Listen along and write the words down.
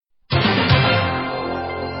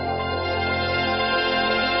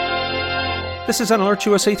This is an Alert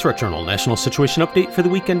USA Threat Journal National Situation Update for the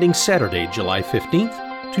week ending Saturday, July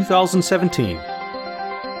 15th, 2017.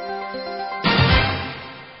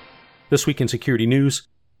 This week in security news.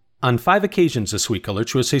 On 5 occasions this week,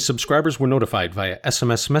 Alert USA subscribers were notified via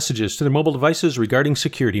SMS messages to their mobile devices regarding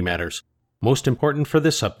security matters. Most important for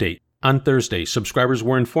this update, on Thursday, subscribers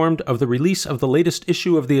were informed of the release of the latest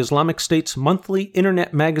issue of the Islamic State's monthly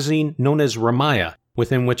internet magazine known as Ramaya,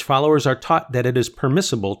 within which followers are taught that it is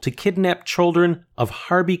permissible to kidnap children of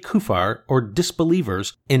Harbi Kuffar, or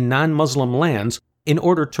disbelievers, in non-Muslim lands in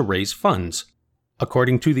order to raise funds.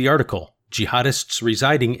 According to the article, jihadists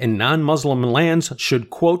residing in non-Muslim lands should,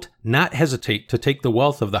 quote, not hesitate to take the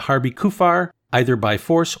wealth of the Harbi Kuffar, either by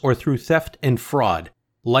force or through theft and fraud.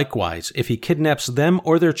 Likewise, if he kidnaps them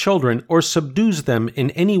or their children or subdues them in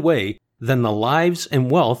any way, then the lives and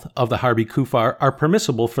wealth of the Harbi Kuffar are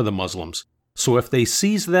permissible for the Muslims. So if they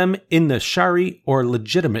seize them in the Shari or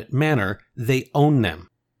legitimate manner, they own them.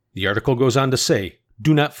 The article goes on to say,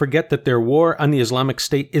 do not forget that their war on the Islamic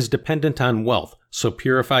State is dependent on wealth, so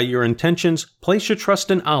purify your intentions, place your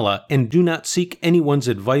trust in Allah, and do not seek anyone's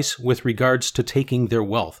advice with regards to taking their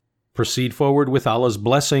wealth. Proceed forward with Allah's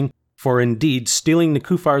blessing, for indeed stealing the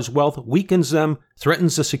Kuffar's wealth weakens them,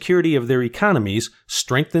 threatens the security of their economies,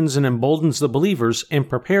 strengthens and emboldens the believers, and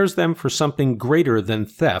prepares them for something greater than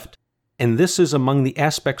theft. And this is among the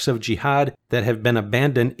aspects of jihad that have been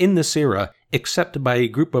abandoned in this era, except by a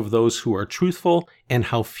group of those who are truthful, and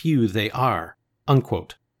how few they are."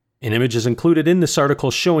 Unquote. An image is included in this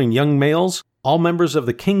article showing young males, all members of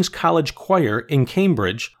the King's College Choir in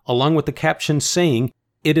Cambridge, along with the caption saying,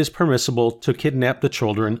 "It is permissible to kidnap the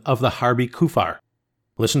children of the Harbi Kuffar."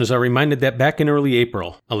 Listeners are reminded that back in early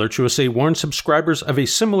April, Alert USA warned subscribers of a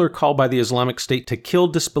similar call by the Islamic State to kill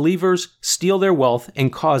disbelievers, steal their wealth,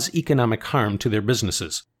 and cause economic harm to their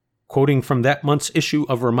businesses. Quoting from that month's issue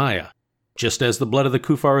of Ramaya, "Just as the blood of the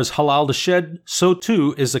Kuffar is halal to shed, so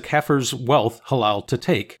too is the kafir's wealth halal to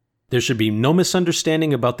take. There should be no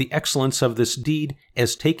misunderstanding about the excellence of this deed,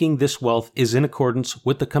 as taking this wealth is in accordance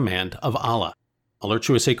with the command of Allah." Alert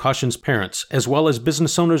USA cautions parents, as well as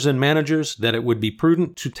business owners and managers, that it would be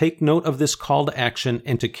prudent to take note of this call to action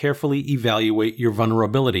and to carefully evaluate your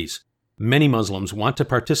vulnerabilities. Many Muslims want to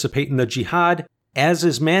participate in the jihad, as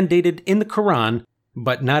is mandated in the Quran,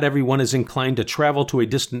 but not everyone is inclined to travel to a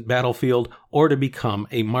distant battlefield or to become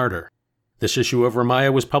a martyr. This issue of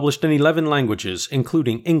Ramaya was published in 11 languages,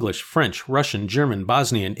 including English, French, Russian, German,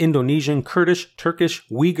 Bosnian, Indonesian, Kurdish, Turkish,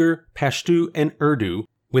 Uyghur, Pashto, and Urdu,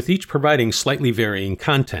 with each providing slightly varying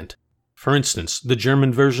content. For instance, the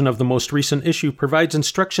German version of the most recent issue provides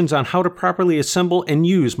instructions on how to properly assemble and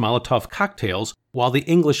use Molotov cocktails, while the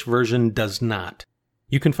English version does not.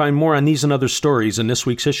 You can find more on these and other stories in this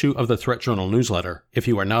week's issue of the Threat Journal newsletter. If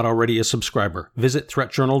you are not already a subscriber, visit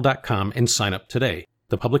threatjournal.com and sign up today.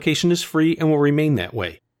 The publication is free and will remain that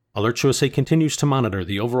way. Alert USA continues to monitor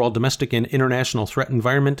the overall domestic and international threat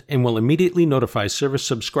environment and will immediately notify service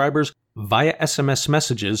subscribers via SMS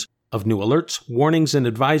messages of new alerts, warnings, and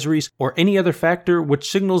advisories, or any other factor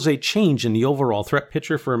which signals a change in the overall threat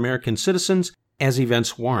picture for American citizens as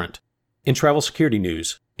events warrant. In travel security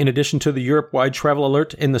news, in addition to the Europe-wide travel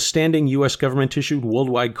alert and the standing U.S. government-issued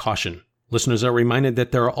worldwide caution, listeners are reminded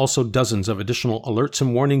that there are also dozens of additional alerts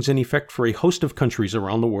and warnings in effect for a host of countries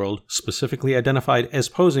around the world, specifically identified as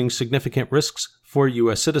posing significant risks for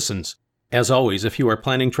U.S. citizens. As always, if you are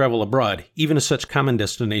planning travel abroad, even to such common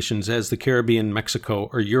destinations as the Caribbean, Mexico,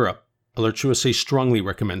 or Europe, Alert USA strongly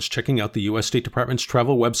recommends checking out the U.S. State Department's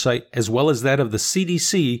travel website as well as that of the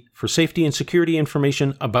CDC for safety and security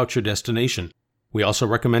information about your destination. We also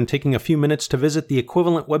recommend taking a few minutes to visit the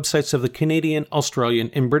equivalent websites of the Canadian,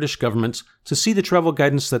 Australian, and British governments to see the travel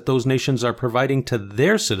guidance that those nations are providing to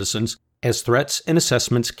their citizens, as threats and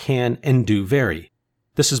assessments can and do vary.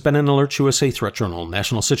 This has been an Alert USA Threat Journal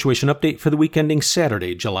National Situation Update for the week ending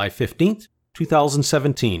Saturday, July 15th,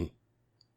 2017.